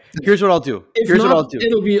 Okay, here's what I'll do.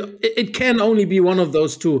 It can only be one of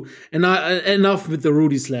those two, and enough with the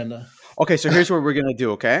Rudy slander. Okay, so here's what we're gonna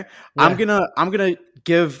do. Okay, yeah. I'm gonna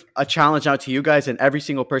give a challenge out to you guys and every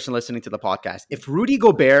single person listening to the podcast. If Rudy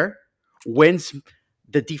Gobert wins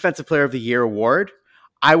the Defensive Player of the Year award,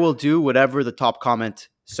 I will do whatever the top comment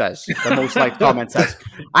says, the most liked comment says.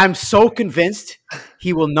 I'm so convinced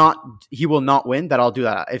he will not win that I'll do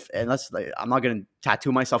that. I'm not going to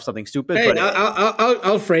tattoo myself something stupid. Hey, but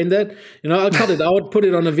I'll frame that. I'll cut it out, put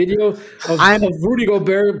it on a video of Rudy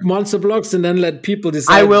Gobert monster blocks, and then let people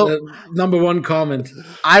decide. Number one comment.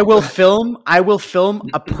 I will film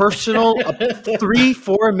a personal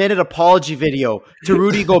 3-4 minute apology video to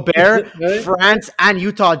Rudy Gobert, France, and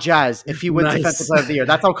Utah Jazz if he wins Defensive Player of the Year.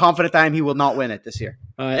 That's how confident I am he will not win it this year.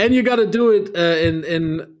 And you got to do it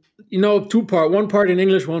in 2-part, 1 part in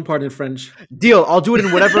English, 1 part in French. Deal. I'll do it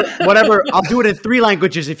in whatever. I'll do it in 3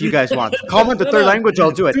 languages if you guys want. Comment the third language,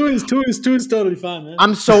 I'll do it. Two is totally fine, man.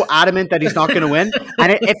 I'm so adamant that he's not going to win.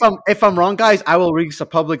 And if I'm wrong, guys, I will release a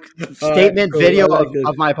public statement video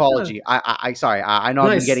of my apology. I sorry. I know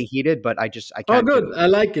I've been getting heated, but I can't. Oh, good. I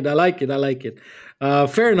like it.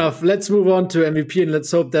 Fair enough. Let's move on to MVP, and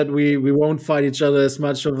let's hope that we won't fight each other as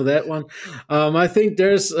much over that one. I think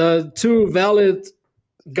there's 2 valid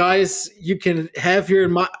guys you can have here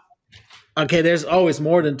in my. Okay, there's always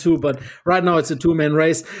more than 2, but right now it's a 2-man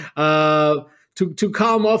race. To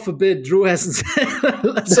calm off a bit, Drew hasn't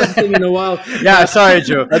said something in a while. Yeah, sorry,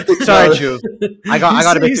 Drew. Sorry, Drew. I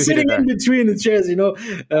got a bit. He's sitting in between the chairs,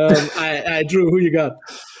 Drew, who you got?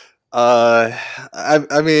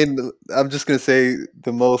 I mean, I'm just gonna say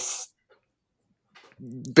the most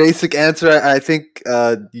basic answer. I think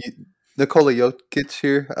Nikola Jokic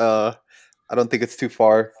here. I don't think it's too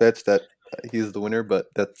far-fetched that he's the winner, but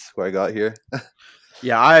that's who I got here.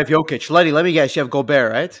 Yeah, I have Jokic. Letty, let me guess. You have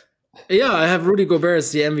Gobert, right? Yeah, I have Rudy Gobert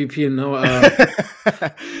as the MVP.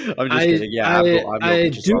 I'm just kidding. Yeah, I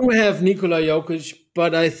do have Nikola Jokic,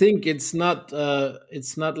 but I think it's not.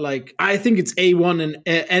 It's not like I think it's A1 and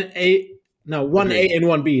A. No, 1A and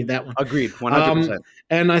 1B. That one. Agreed. 100%.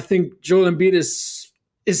 And I think Joel Embiid is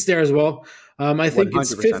there as well. I think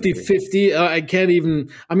it's 50-50. I can't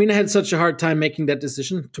even. I mean, I had such a hard time making that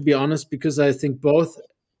decision, to be honest, because I think both.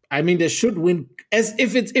 I mean, they should win. As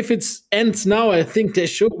if it ends now, I think they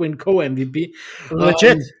should win co-MVP.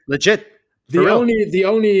 Legit. The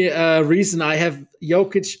only reason I have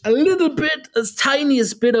Jokic a little bit, as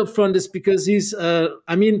tiniest bit up front, is because he's.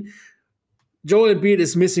 I mean, Joel Embiid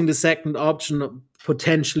is missing the second option,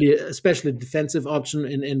 potentially, especially defensive option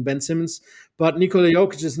in Ben Simmons. But Nikola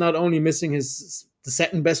Jokic is not only missing the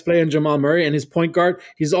second best player in Jamal Murray and his point guard,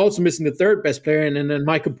 he's also missing the third best player in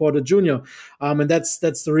Michael Porter Jr. And that's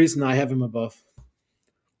the reason I have him above.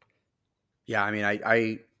 Yeah, I mean,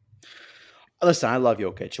 I listen. I love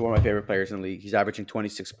Jokic. He's one of my favorite players in the league. He's averaging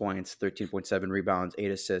 26 points, 13.7 rebounds,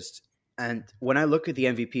 8 assists. And when I look at the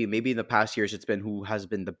MVP, maybe in the past years it's been who has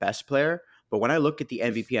been the best player. But when I look at the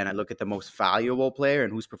MVP and I look at the most valuable player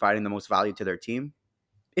and who's providing the most value to their team,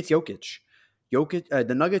 it's Jokic.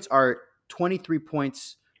 The Nuggets are 23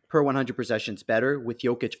 points per 100 possessions better with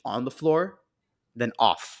Jokic on the floor than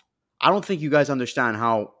off. I don't think you guys understand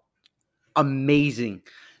how amazing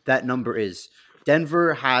that number is.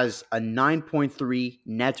 Denver has a 9.3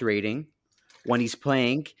 net rating when he's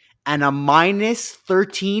playing and a minus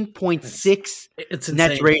 13.6 It's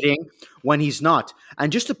net insane. rating when he's not.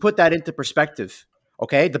 And just to put that into perspective,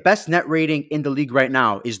 okay, the best net rating in the league right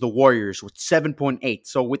now is the Warriors with 7.8.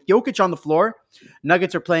 So with Jokic on the floor,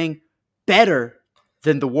 Nuggets are playing better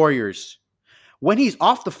than the Warriors. When he's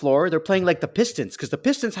off the floor, they're playing like the Pistons because the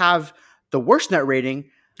Pistons have the worst net rating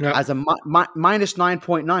as a minus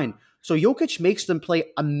 9.9. So Jokic makes them play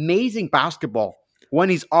amazing basketball when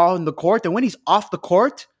he's on the court. And when he's off the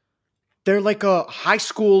court, they're like a high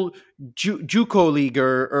school JUCO league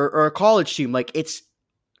or a college team. Like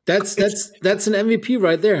That's an MVP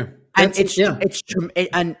right there. and That's,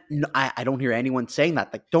 I don't hear anyone saying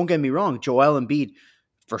that. Like, don't get me wrong, Joel Embiid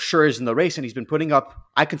for sure is in the race, and he's been putting up,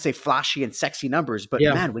 I can say, flashy and sexy numbers. But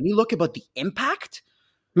man, when you look about the impact,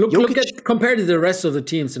 look at compared to the rest of the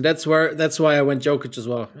teams, and that's why I went Jokic as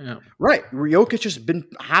well. Yeah, right? Jokic has been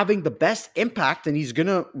having the best impact, and he's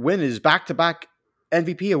gonna win his back-to-back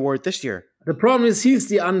MVP award this year. the problem is he's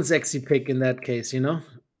the unsexy pick in that case.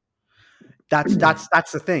 That's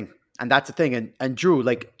the thing, and that's the thing. And Drew,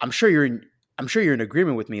 like, I'm sure you're in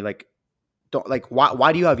agreement with me. Like, don't like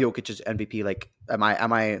why do you have Jokic as MVP? Like, am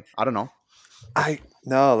I don't know.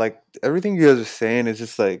 No, like everything you guys are saying is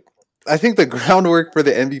just like, I think the groundwork for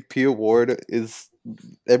the MVP award is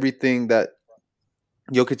everything that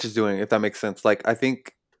Jokic is doing, if that makes sense. Like, I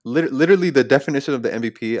think literally the definition of the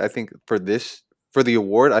MVP, I think for the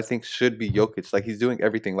award, I think should be Jokic. Like, he's doing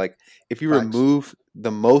everything. Like, if you Facts. remove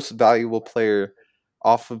the most valuable player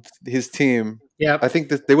off of his team, yeah. I think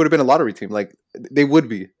that they would have been a lottery team. Like, they would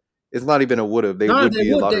be. It's not even a would have. They would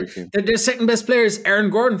be a lottery team. Their second best player is Aaron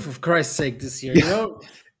Gordon, for Christ's sake, this year.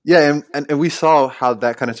 Yeah, and we saw how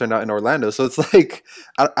that kind of turned out in Orlando. So it's like,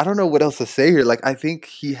 I don't know what else to say here. Like, I think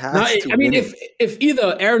he has to. I mean, win it. if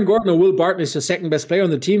either Aaron Gordon or Will Barton is the second best player on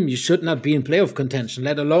the team, you should not be in playoff contention,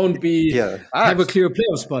 let alone have a clear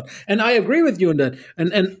playoff spot. And I agree with you on that.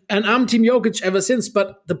 And I'm Team Jokic ever since.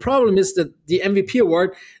 But the problem is that the MVP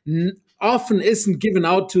award often isn't given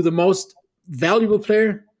out to the most valuable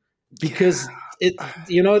player because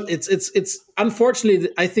it's unfortunately,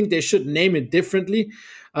 I think they should name it differently.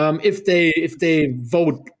 If they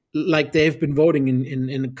vote like they've been voting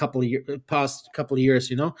in a past couple of years,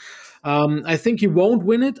 I think he won't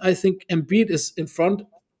win it. I think Embiid is in front,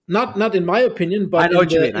 not in my opinion, but I know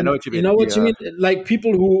what you mean. I know what you mean. You know what you mean? Like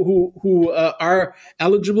people who are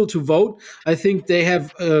eligible to vote, I think they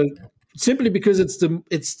have simply because it's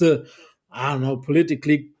the I don't know,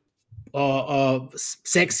 politically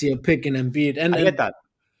sexier pick in Embiid. And I get that.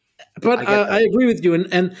 But I agree with you,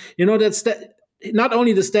 and that's not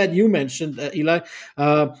only the stat you mentioned, Eli.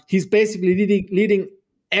 He's basically leading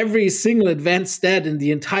every single advanced stat in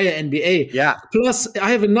the entire NBA. Yeah. Plus, I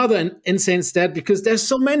have another insane stat because there's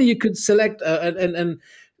so many you could select and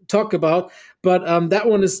talk about, but that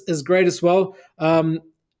one is great as well.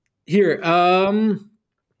 Here,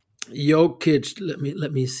 Jokic.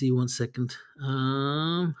 Let me see 1 second.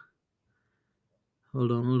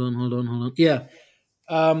 Hold on. Yeah.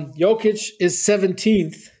 Jokic is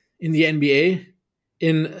 17th in the NBA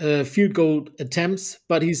in field goal attempts,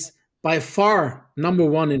 but he's by far number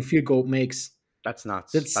one in field goal makes. That's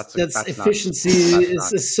nuts. That's efficiency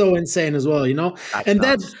nuts. is so insane as well,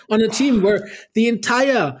 That's on a team where the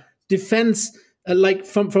entire defense, like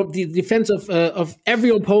from the defense of every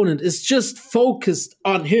opponent, is just focused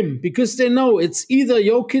on him because they know it's either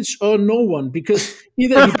Jokic or no one because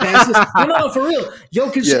either he passes. No, for real.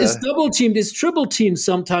 Jokic is double teamed, is triple teamed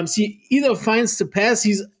sometimes. He either finds the pass.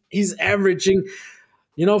 He's averaging,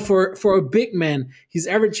 for a big man, he's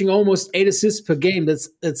averaging almost 8 assists per game. That's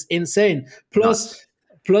insane. Plus,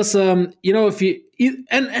 if you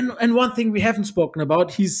and one thing we haven't spoken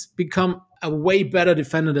about, he's become a way better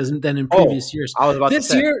defender than in previous years. I was about this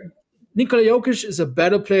to say. year, Nikola Jokic is a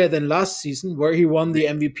better player than last season, where he won the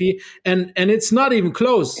MVP, and it's not even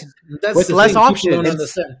close. That's with the less thing options. people don't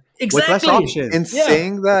understand. Exactly. With less options. In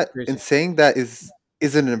saying that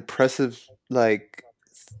is an impressive, like,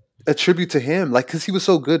 a tribute to him, like, because he was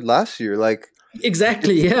so good last year. Like,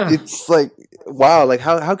 exactly, yeah. It's like, wow, like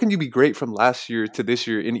how can you be great from last year to this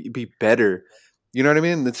year and be better? You know what I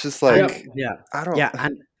mean? It's just Yeah. like I don't. Yeah,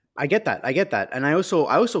 and I get that, and I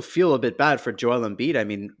also feel a bit bad for Joel Embiid. I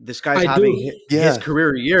mean, this guy's I having do. his Yeah.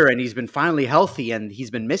 career year, and he's been finally healthy, and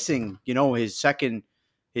he's been missing,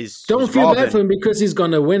 his Don't feel Robin. bad for him because he's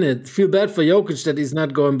gonna win it. Feel bad for Jokic that he's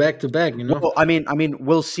not going back to back. You know, Well, I mean,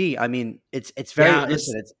 we'll see. I mean, it's very Yeah,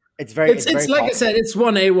 listen, it's very it's very like I possible. said, it's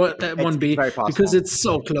 1A, 1B very possible. because it's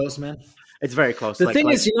so close, man. It's very close. The thing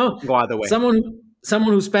is, go either way.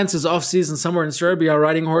 someone who spends his off season somewhere in Serbia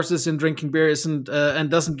riding horses and drinking beers and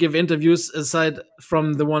doesn't give interviews aside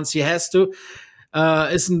from the ones he has to,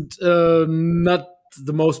 isn't not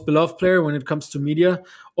the most beloved player when it comes to media.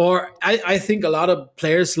 Or I think a lot of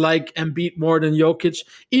players like Embiid more than Jokic,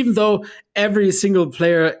 even though every single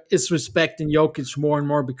player is respecting Jokic more and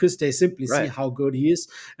more because they simply see Right. how good he is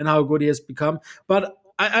and how good he has become. But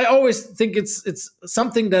I always think it's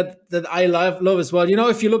something that I love as well. You know,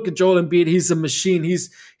 if you look at Joel Embiid, he's a machine.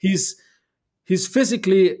 He's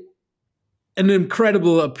physically an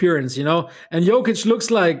incredible appearance, you know. And Jokic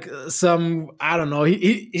looks like I don't know.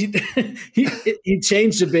 He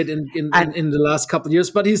changed a bit in the last couple of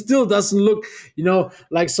years, but he still doesn't look, you know,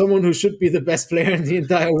 like someone who should be the best player in the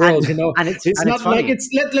entire world. You know, and it's not funny. like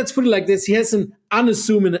let's put it like this. He has an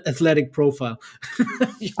unassuming athletic profile. You know?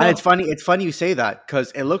 And it's funny. It's funny you say that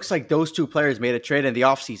because it looks like those two players made a trade in the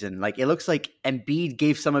offseason. Like it looks like Embiid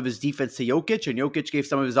gave some of his defense to Jokic, and Jokic gave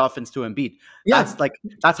some of his offense to Embiid. Yeah.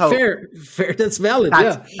 That's how fair. That's valid.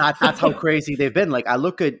 that's how crazy they've been. Like I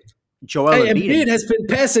look at Joel Hey, Embiid. Embiid has been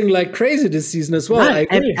passing like crazy this season as well. Man, I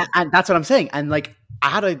agree. and that's what I'm saying. And like I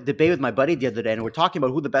had a debate with my buddy the other day, and we're talking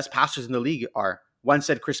about who the best passers in the league are. One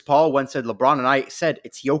said Chris Paul, one said LeBron, and I said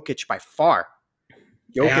it's Jokic by far.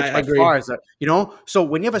 Jokic Yeah, I by agree. far is so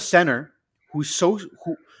when you have a center who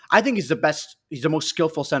I think is he's the most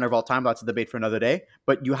skillful center of all time. That's a debate for another day.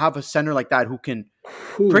 But you have a center like that who can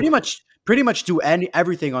pretty much do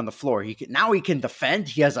everything on the floor. He can defend.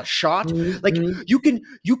 He has a shot. Like you can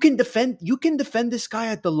defend this guy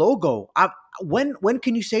at the logo. When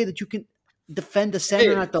can you say that you can defend the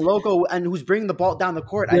center at the logo and who's bringing the ball down the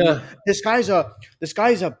court? I mean, this guy's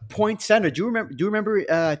a point center. Do you remember?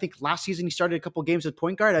 I think last season he started a couple games at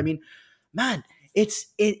point guard. I mean, man. It's.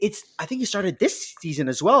 I think he started this season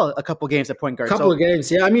as well. A couple games at point guard. Couple of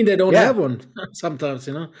games, yeah. I mean, they don't have one sometimes,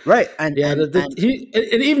 you know. Right, and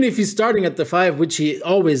even if he's starting at the 5, which he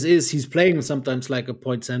always is, he's playing sometimes like a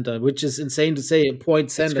point center, which is insane to say. A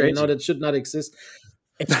point center, you know, that should not exist.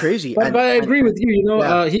 It's crazy. But I agree with you. You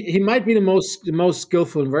know, he might be the most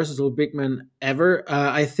skillful and versatile big man ever.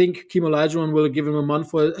 I think Kim Olajuwon will give him a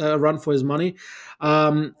run for his money.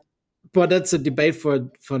 But that's a debate for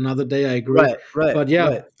another day. I agree. Right. But yeah,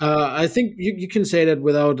 right. I think you can say that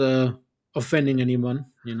without offending anyone.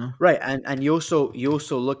 You know. Right, and you also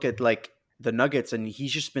look at like the Nuggets, and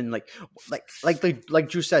he's just been like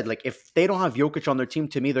Drew said, like if they don't have Jokic on their team,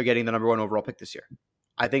 to me they're getting the number 1 overall pick this year.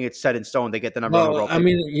 I think it's set in stone. They get the number 1 overall pick. I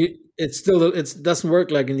mean, it doesn't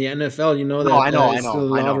work like in the NFL. You know that. I know.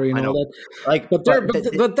 Lottery and all that. Like, but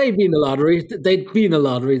they'd be in the lottery. They'd be in the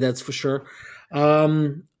lottery. That's for sure.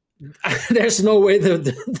 There's no way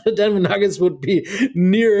the Denver Nuggets would be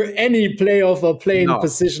near any playoff or playing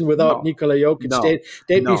position without Nikola Jokic.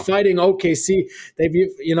 They'd be fighting OKC. They'd be,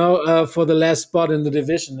 for the last spot in the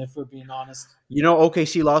division, if we're being honest. You know,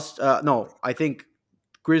 OKC lost. No, I think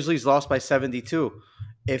Grizzlies lost by 72.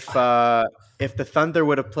 If the Thunder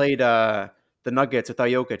would have played the Nuggets without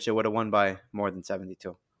Jokic, it would have won by more than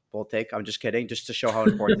 72. Bold take. I'm just kidding, just to show how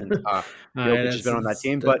important Jokic has been on that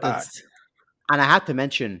team. But and I have to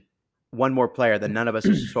mention one more player that none of us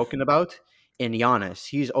have spoken about, in Giannis.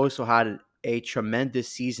 He's also had a tremendous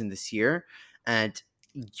season this year, and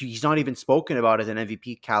he's not even spoken about as an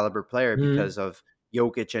MVP caliber player because of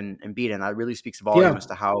Jokic and Embiid, and that really speaks volume as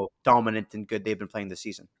to how dominant and good they've been playing this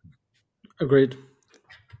season. Agreed.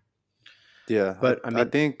 Yeah, but I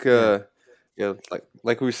think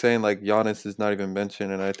like we were saying, like Giannis is not even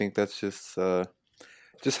mentioned, and I think that's just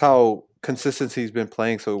how consistent he's been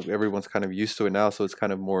playing, so everyone's kind of used to it now. So it's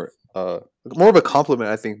kind of more of a compliment,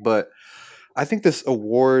 I think. But I think this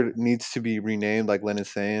award needs to be renamed, like Len is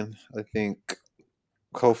saying. I think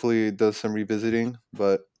hopefully it does some revisiting.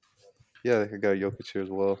 But yeah, I got Jokic here as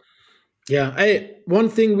well. Yeah, one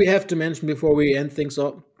thing we have to mention before we end things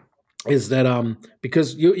up is that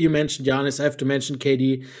because you mentioned Giannis, I have to mention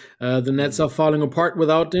KD. The Nets are falling apart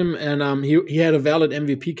without him, and he had a valid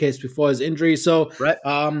MVP case before his injury, so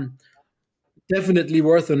definitely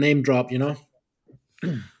worth a name drop,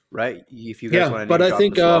 Right. If you guys want to name but drop I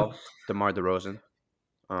think as well, DeMar DeRozan.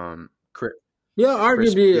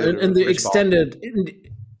 Arguably in the extended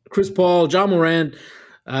Chris Paul, Ja Morant,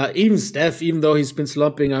 Even Steph, even though he's been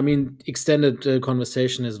slumping, I mean, extended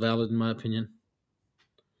conversation is valid in my opinion.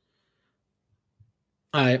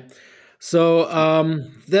 All right. So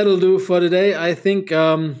that'll do for today. I think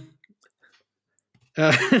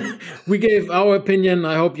we gave our opinion.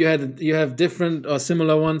 I hope you have different or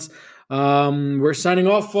similar ones. We're signing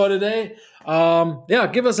off for today.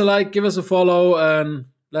 Give us a like, give us a follow, and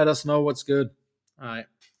let us know what's good. All right.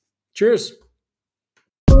 Cheers.